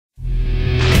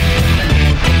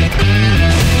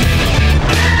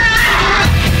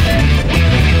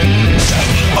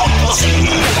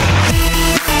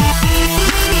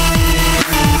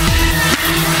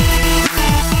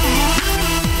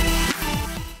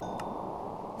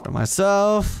For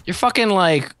myself. You're fucking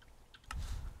like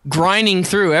grinding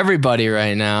through everybody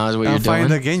right now is what you're doing. I'm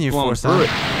fighting the Ginyu force through it.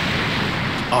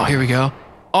 Oh, here we go.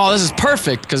 Oh, this is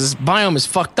perfect because this biome is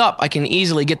fucked up. I can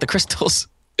easily get the crystals.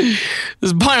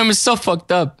 This biome is so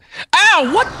fucked up.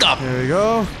 Ow, what the? Here we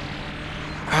go.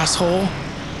 Asshole.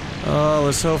 Oh,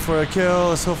 let's hope for a kill.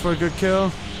 Let's hope for a good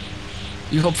kill.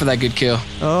 You hope for that good kill.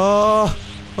 Oh.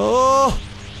 Oh.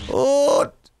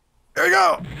 Oh. Here we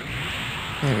go.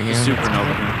 There we go.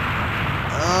 Supernova.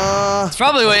 It's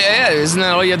probably what, yeah, isn't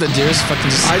that all you have to do is fucking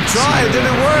just... I tried, it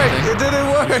didn't work! It didn't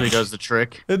work! Usually does the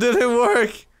trick. It didn't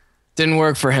work! Didn't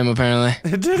work for him, apparently.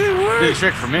 It didn't work! It did a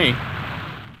trick for me.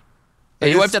 Yeah,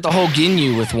 you wiped out the whole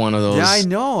Ginyu with one of those. Yeah, I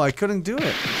know, I couldn't do it.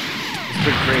 It's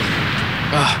pretty crazy.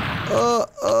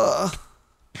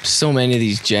 So many of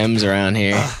these gems around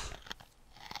here.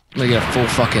 I'm gonna get a full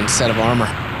fucking set of armor.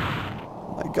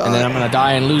 My God. And then I'm gonna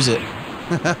die and lose it.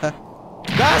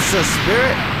 That's the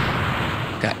spirit!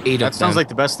 Got 8 of them. That sounds like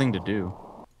the best thing to do.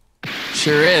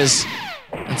 Sure is.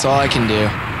 That's all I can do.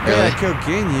 Hey, Really. I killed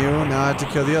Ginyu, now I have to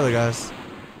kill the other guys.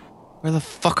 Where the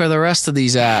fuck are the rest of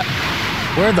these at?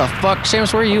 Where the fuck?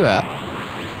 Seamus, where are you at?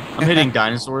 I'm hitting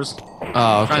dinosaurs.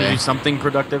 Oh, Trying to okay. do something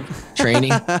productive.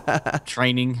 Training.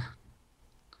 Training.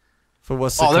 For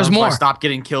what's Oh, there's more. I stop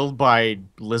getting killed by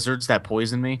lizards that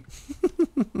poison me.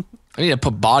 I need to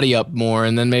put body up more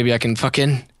and then maybe I can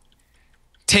fucking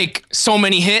take so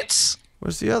many hits.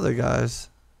 Where's the other guys?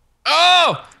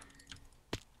 Oh!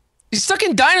 These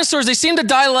fucking dinosaurs, they seem to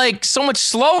die like so much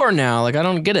slower now. Like I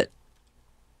don't get it.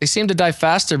 They seem to die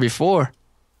faster before.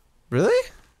 Really?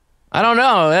 I don't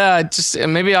know. Yeah,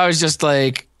 maybe I was just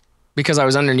like because I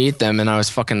was underneath them and I was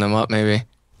fucking them up maybe.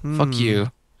 Fuck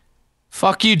you.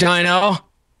 Fuck you, Dino.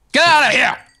 Get out of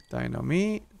here! Dino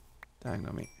meat.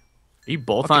 Dino meat. Are you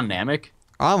both on Namek?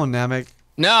 I'm on Namek.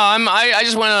 No, I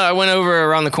just went over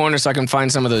around the corner so I can find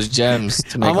some of those gems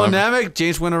to make I'm on armor. Namek,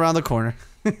 James went around the corner.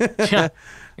 Yeah.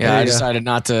 Yeah, I decided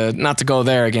not to go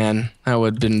there again. That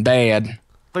would have been bad.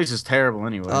 Place is terrible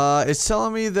anyway. It's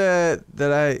telling me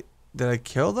that I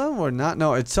kill them or not?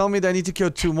 No, it's telling me that I need to kill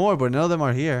 2 more, but none of them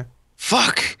are here.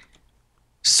 Fuck!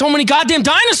 So many goddamn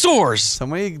dinosaurs! So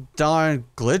many darn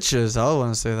glitches. I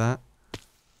want to say that.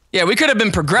 Yeah, we could have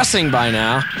been progressing by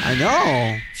now. I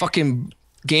know. Fucking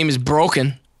game is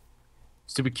broken.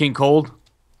 Stupid King Cold.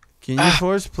 Can you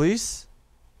force, please?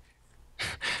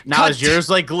 Now is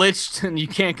yours like glitched and you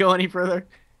can't go any further?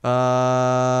 If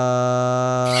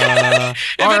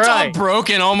it's all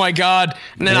broken, oh my god.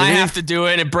 And then I have to do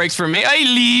it and it breaks for me. He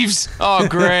leaves. Oh,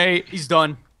 great. He's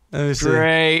done. Let me see.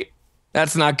 Great.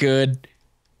 That's not good.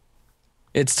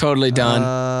 It's totally done.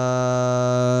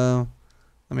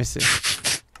 Let me see.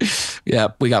 Yeah,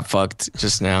 we got fucked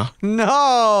just now.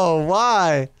 No,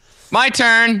 why? My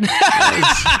turn.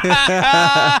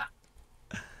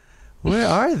 Where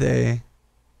are they?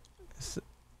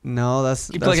 No,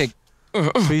 that's Like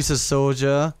a piece of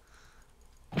soldier.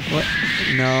 What?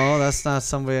 No, that's not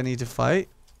somebody I need to fight.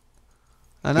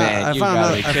 I know. Man, I you found gotta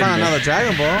another. be I kidding found me. another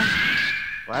Dragon Ball.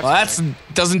 well, that's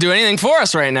doesn't do anything for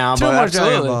us right now. 2 but more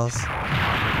absolutely. Dragon Balls.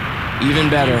 Even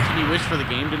better. Can you wish for the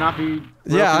game to not be broken?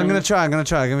 Yeah, I'm gonna try.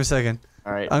 Give me a second.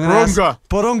 Alright. I'm gonna ask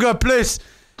Porunga, please.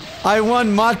 I want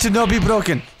mod to not be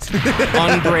broken.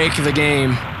 Unbreak the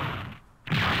game.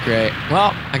 Great.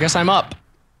 Well, I guess I'm up.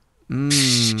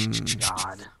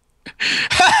 God.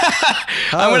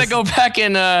 I'm gonna go back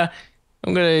and I'm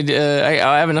gonna.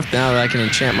 I have enough now that I can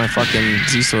enchant my fucking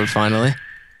Z-sword finally.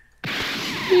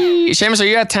 Seamus, are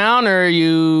you at town or are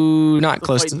you not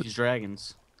close to these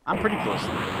dragons? I'm pretty close to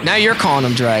them. Now you're calling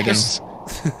them dragons.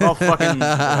 Oh fucking!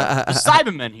 There's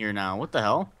Cybermen here now. What the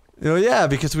hell? Oh yeah,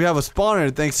 because we have a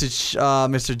spawner thanks to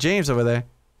Mr. James over there.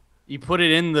 You put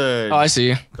it in the. Oh, I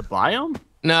see. The biome?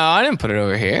 No, I didn't put it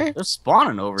over here. They're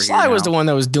spawning over here. Sly was the one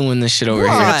that was doing this shit over Why?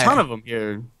 here. There's a ton of them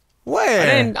here.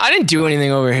 Where? I didn't do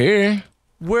anything over here.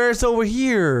 Where's over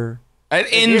here?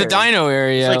 In the dino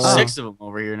area. There's like 6 of them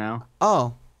over here now.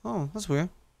 Oh, that's weird.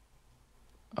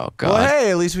 Oh god. Well,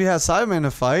 hey, at least we had Cybermen to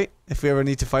fight. If we ever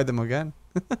need to fight them again.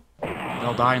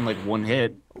 They'll die in like 1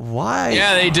 hit. Why?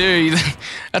 Yeah, they do.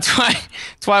 That's why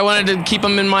I wanted to keep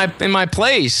them in my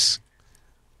place.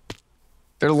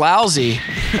 They're lousy.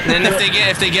 And then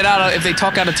if they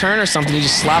talk out of turn or something, you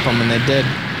just slap them and they're dead.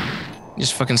 You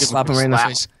just fucking slap them right in the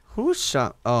face. Who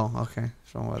shot? Oh, okay.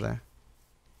 From over there.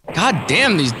 God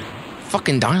damn these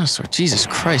fucking dinosaurs. Jesus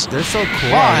Christ. They're so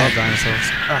cool. Why? I love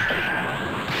dinosaurs.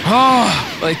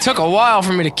 Oh, well, it took a while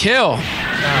for me to kill.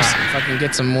 Let's see if I can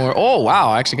get some more. Oh, wow.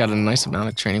 I actually got a nice amount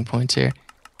of training points here.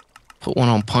 Put one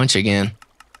on punch again.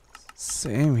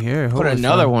 Same here. Put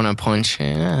another one on punch.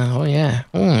 Yeah. Oh, yeah.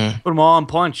 Put them all on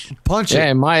punch. Punch Yeah,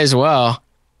 it. might as well.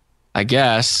 I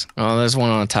guess. Oh, there's one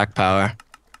on attack power.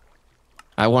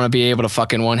 I want to be able to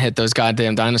fucking one-hit those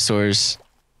goddamn dinosaurs.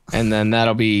 And then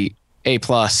that'll be A+.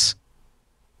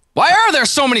 Why are there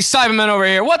so many Cybermen over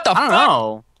here? What the fuck? I don't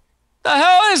know. The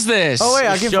hell is this? Oh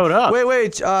wait, showed up.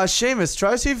 Wait, Seamus,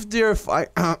 try to see if your fight,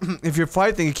 if your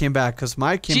fight thing came back, cause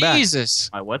mine came back. Jesus.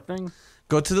 My what thing?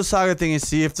 Go to the saga thing and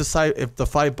see if the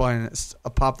fight button is,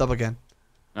 popped up again.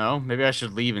 No, maybe I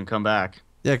should leave and come back.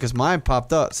 Yeah, cause mine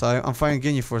popped up, so I'm fighting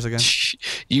Ginyu Force again.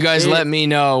 You guys let me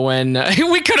know when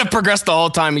we could have progressed the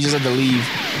whole time. We just had to leave.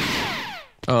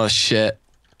 Oh shit.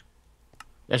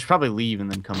 I should probably leave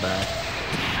and then come back.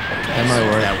 That might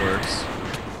work. That works.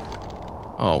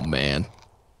 Oh man.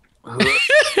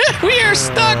 We are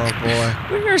stuck. Oh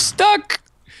boy. We are stuck.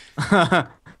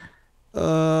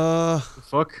 Let's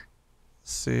Fuck.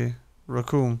 see.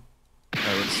 Raccoon.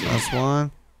 Let's see. That's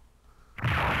one.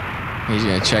 He's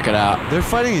gonna check it out. They're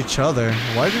fighting each other.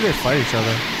 Why do they fight each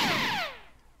other?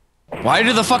 Why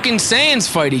do the fucking Saiyans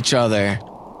fight each other?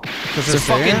 Because They're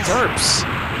fucking Saiyans?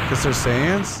 derps. Because they're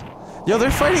Saiyans? Yo,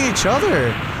 they're fighting each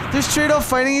other. They're straight up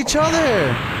fighting each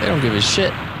other. They don't give a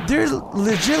shit. They're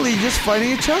legitimately just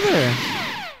fighting each other.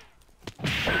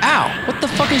 Ow! What the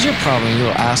fuck is your problem, you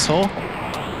little asshole?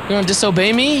 You gonna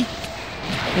disobey me? You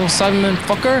little Cyberman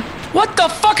fucker? What the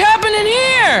fuck happened in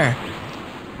here?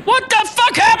 What the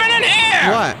fuck happened in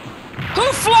here? What?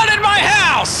 Who flooded my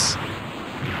house?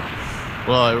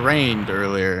 Well, it rained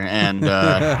earlier, and it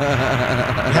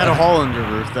had a hole in the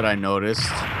roof that I noticed.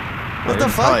 What the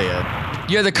fuck?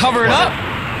 You had to cover it up?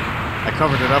 I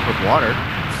covered it up with water.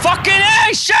 Fucking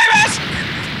A, Seamus!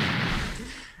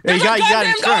 Hey, you got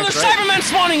insurance, the right? Cybermen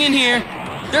spawning in here.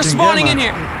 They're spawning in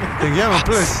here. Llama,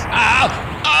 please. Ow!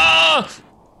 Oh!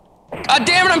 God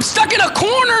damn it, I'm stuck in a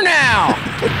corner now!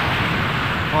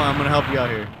 Hold on, I'm gonna help you out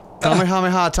here. Tell me how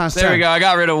many hot times. There we go, I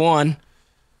got rid of one.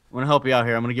 I'm gonna help you out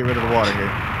here. I'm gonna get rid of the water here.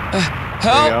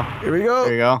 Help! Here we go.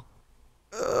 There you go.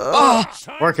 Oh,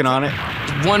 Working on it.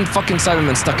 one fucking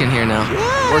Cyberman stuck in here now.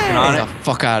 Working on Get it. the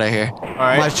fuck out of here. All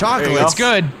right. My chocolate. there you go. It's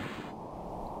good.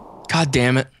 God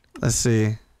damn it. Let's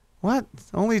see. What?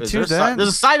 Only two There's dead? a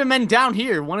Cyberman down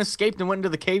here. One escaped and went into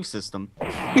the cave system.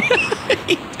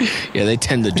 Yeah, they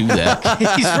tend to do that.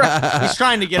 He's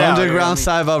trying to get out. Underground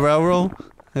Cyber Railroad?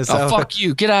 Is Oh, that fuck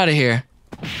you. Get out of here.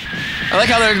 I like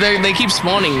how they keep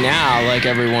spawning now, like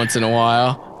every once in a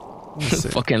while.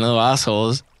 Fucking little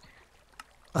assholes.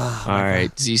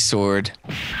 Alright, Z Sword.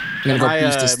 I'm gonna go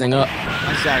boost this thing up.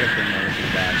 My saga thing never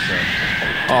came back,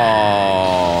 so.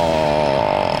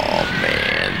 Oh,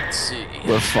 man. Let's see.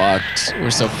 We're fucked.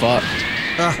 We're so fucked.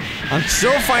 I'm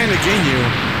still fighting to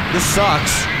Ginyu. This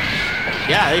sucks.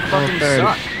 Yeah, they fucking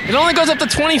suck. It only goes up to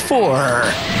 24.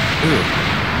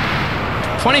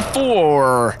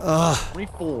 24.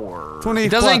 24. 20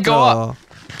 It doesn't go up.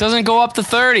 Doesn't go up to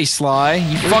 30, Sly.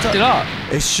 You fucked it up.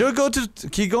 It should go to.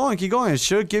 Keep going. It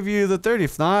should give you the 30.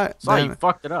 If not, Sorry, then you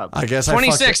fucked it up. I guess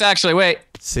 26, I fucked actually. Wait.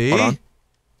 it. See? Hold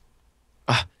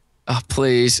on.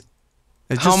 Please.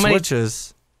 It How just many-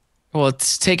 switches. Well,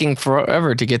 it's taking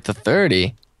forever to get to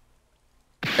 30.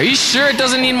 Are you sure it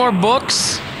doesn't need more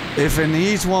books? If it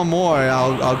needs one more,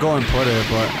 I'll go and put it,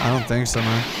 but I don't think so,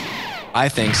 man. I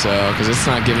think so, because it's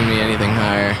not giving me anything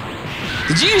higher.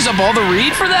 Did you use up all the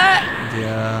reed for that?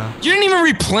 Yeah. You didn't even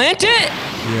replant it?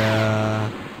 Yeah.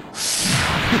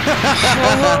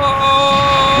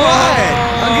 What?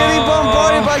 I'm getting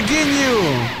bombarded by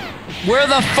Ginyu. Where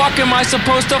the fuck am I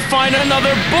supposed to find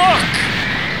another book?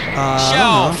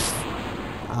 Shelf.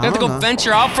 You have to go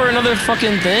venture out for another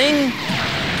fucking thing?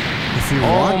 If you Oh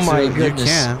want my to, goodness. you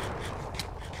can.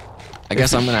 I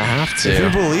guess I'm gonna have If you to.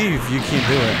 believe, you can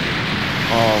do it.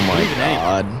 Oh my Believe in anything.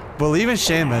 god. Believe in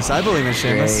Seamus. I believe in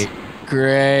Seamus.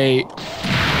 Great.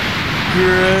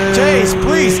 Jace,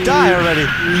 please die already.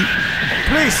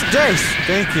 Please, Jace.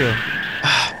 Thank you.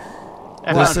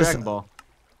 I What's found this? Dragon Ball.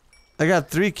 I got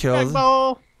 3 kills. Dragon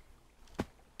Ball.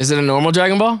 Is it a normal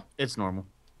Dragon Ball? It's normal.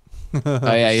 Oh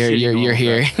yeah, you're normal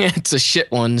here. It's a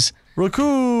shit ones.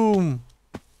 Raccoon.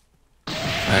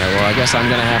 Alright, well I guess I'm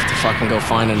gonna have to fucking go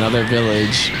find another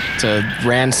village to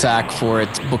ransack for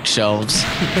its bookshelves.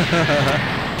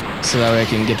 So that way I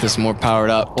can get this more powered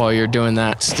up while you're doing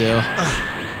that still.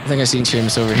 I think I seen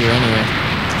Seamus over here anyway.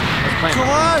 Come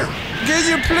on. Get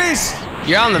you, please.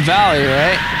 You're out in the valley,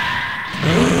 right?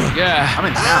 Yeah. I'm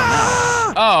in town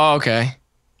now. Oh, okay.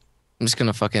 I'm just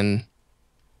gonna fucking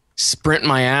sprint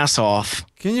my ass off.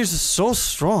 Ginyu's is so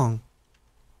strong.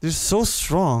 They're so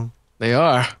strong. They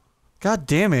are. God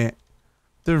damn it.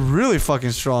 They're really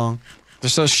fucking strong. They're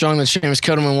so strong that Seamus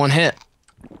killed him in one hit.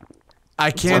 I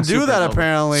can't do on that Supernova.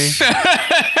 apparently.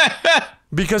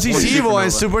 Because he's Or evil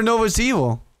and Supernova. Supernova's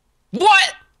evil.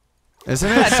 What?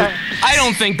 Isn't it? I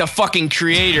don't think the fucking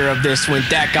creator of this went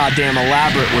that goddamn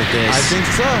elaborate with this. I think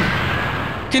so.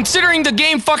 Considering the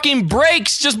game fucking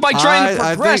breaks just by trying to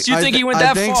progress, you think he went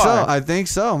that far? I think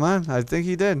so, man. I think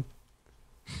he did.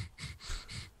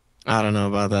 I don't know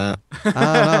about that.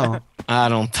 I don't know. I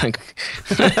don't think.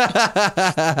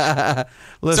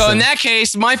 Listen, So in that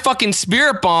case, my fucking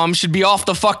spirit bomb should be off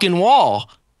the fucking wall.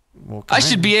 well, I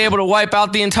should be able to wipe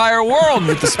out the entire world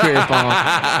with the spirit bomb.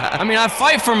 I mean, I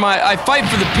fight for the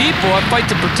people. I fight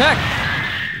to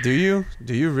protect. Do you?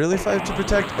 Do you really fight to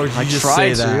protect, or do you just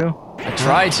try say that? I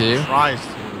try to. Tries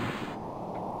to.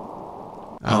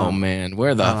 Oh man,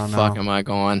 where the don't fuck know. am I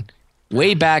going?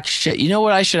 Way back shit. You know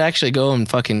what? I should actually go and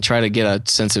fucking try to get a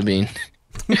sensu bean.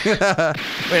 Wait,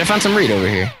 I found some reed over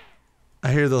here.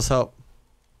 I hear those help.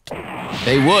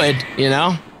 They would, you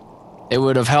know? It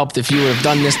would have helped if you would have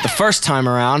done this the first time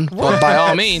around, but by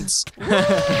all means. You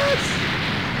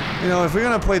know, if we're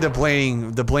gonna play the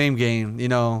blame game, you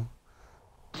know,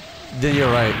 then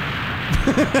you're right.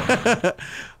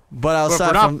 But But if outside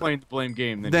we're not from, playing the blame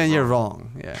game, then you're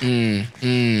wrong.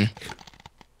 Yeah.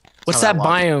 What's how that I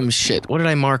like biome shit? What did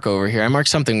I mark over here? I marked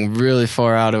something really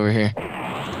far out over here.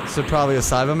 So probably a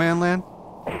Cyberman land.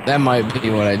 That might be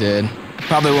what I did.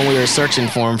 Probably when we were searching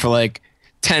for him for like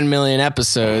 10 million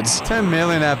episodes. 10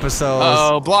 million episodes.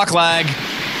 Oh, block lag.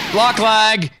 Block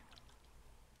lag.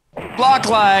 Block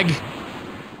lag.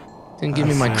 Didn't give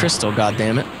me my crystal,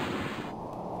 goddammit.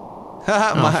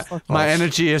 my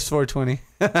energy is 420.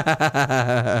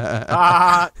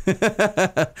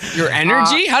 Your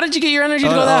energy? How did you get your energy to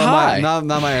go that high? Not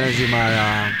my energy,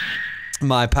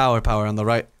 my power on the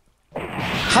right.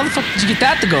 How the fuck did you get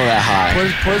that to go that high?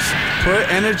 Put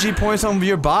energy points on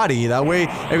your body. That way,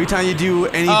 every time you do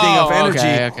anything of energy,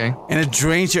 okay. and it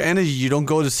drains your energy, you don't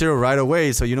go to zero right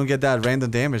away, so you don't get that random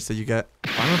damage that you get.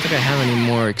 I don't think I have any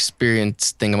more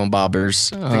experience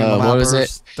thingamabobbers. What is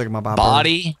it?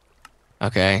 Body?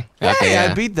 Okay. Okay,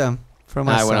 I beat them for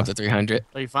myself. I went up to 300.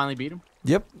 Oh, you finally beat him?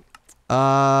 Yep.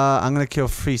 I'm gonna kill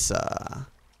Frieza.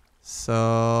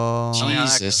 So Tell me how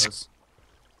that Jesus. goes.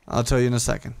 I'll tell you in a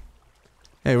second.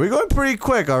 Hey, we're going pretty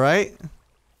quick, all right?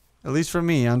 At least for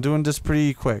me, I'm doing this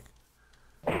pretty quick.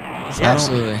 So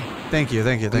Absolutely. Thank you.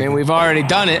 I mean, we've already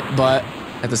done it, but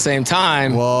at the same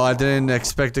time... Well, I didn't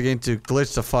expect the game to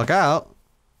glitch the fuck out.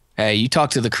 Hey, you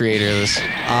talk to the creator of this.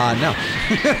 No.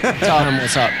 Tell him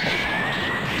what's up.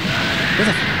 Where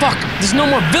the fuck? There's no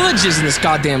more villages in this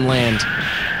goddamn land.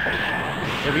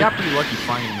 Yeah, we got pretty lucky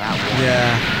finding that one.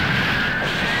 Yeah.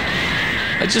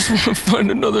 I just want to find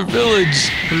another village.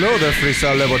 Hello there,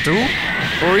 Frieza level 2.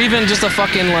 Or even just a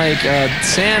fucking, like,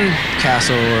 sand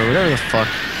castle or whatever the fuck.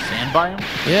 Sand biome?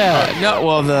 Yeah, no,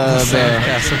 well, Sand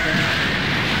castle.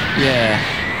 yeah.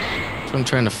 That's what I'm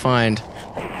trying to find.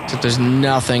 Except there's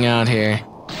nothing out here.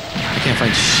 I can't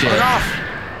find shit.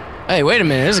 Hey, wait a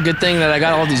minute. It's a good thing that I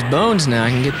got all these bones now.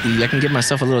 I can get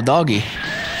myself a little doggy.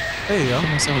 There you go. Get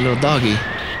myself a little doggy.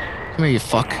 Come here, you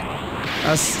fuck.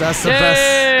 That's the best.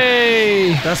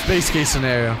 Yay! That's base case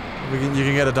scenario. You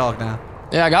can get a dog now.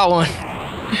 Yeah, I got one.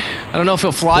 I don't know if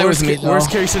he'll fly with me, though. Worst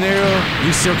case scenario,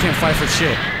 you still can't fight for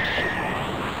shit.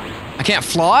 I can't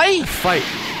fly? Fight.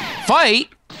 Fight?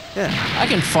 Yeah. I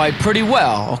can fight pretty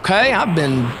well, okay? I've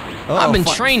been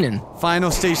training.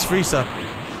 Final stage Frieza.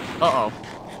 Uh-oh.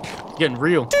 Getting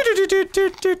real.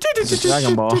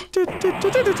 Dragon Ball.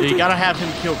 So you gotta have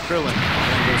him kill Krillin.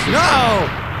 No!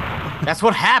 That's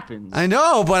what happens. I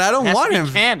know, but I don't Has to want be him.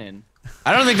 canon.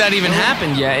 I don't think that even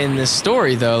happened yet in this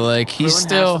story, though. Like, he's Krillin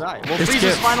still... has to die. Well, It Frieza's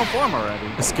skips. final form already.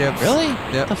 It skips. Really?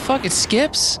 Yep. The fuck? It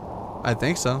skips? I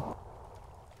think so.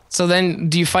 So then,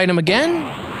 do you fight him again?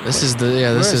 This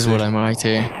is what I marked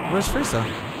here. Where's Frieza?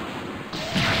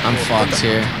 I'm fucked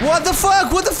here. What the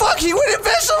fuck? What the fuck? He went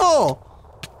invincible!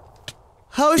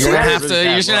 How is You're he? gonna have to.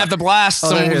 You're just gonna have to blast Oh,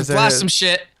 there he is, there he is. some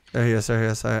shit. There he is. There he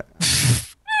is. All right.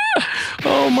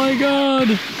 Oh my god.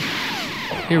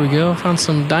 Here we go. Found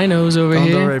some dinos over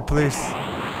here. Thunder Ray, please.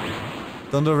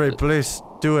 Thunder Ray, please.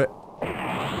 Do it.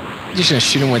 You're just gonna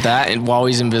shoot him with that and while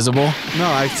he's invisible? No,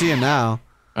 I see him now.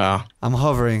 Oh. I'm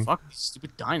hovering. Fuck these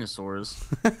stupid dinosaurs.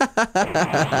 Man,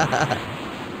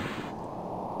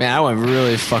 I went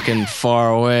really fucking far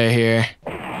away here.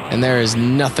 And there is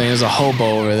nothing. There's a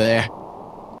hobo over there.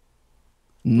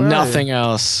 Nothing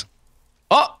else.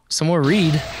 Oh! Some more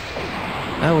reed.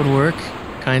 That would work.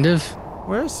 Kind of.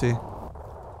 Where is he?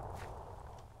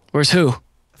 Where's who?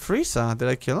 Frieza. Did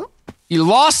I kill him? You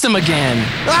lost him again.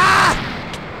 Ah!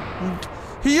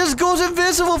 He just goes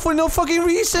invisible for no fucking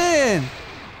reason.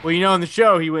 Well, you know, in the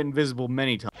show, he went invisible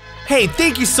many times. Hey,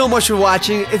 thank you so much for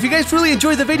watching. If you guys really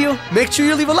enjoyed the video, make sure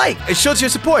you leave a like. It shows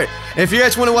your support. And if you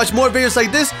guys want to watch more videos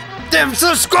like this, then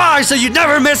subscribe so you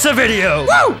never miss a video.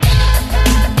 Woo!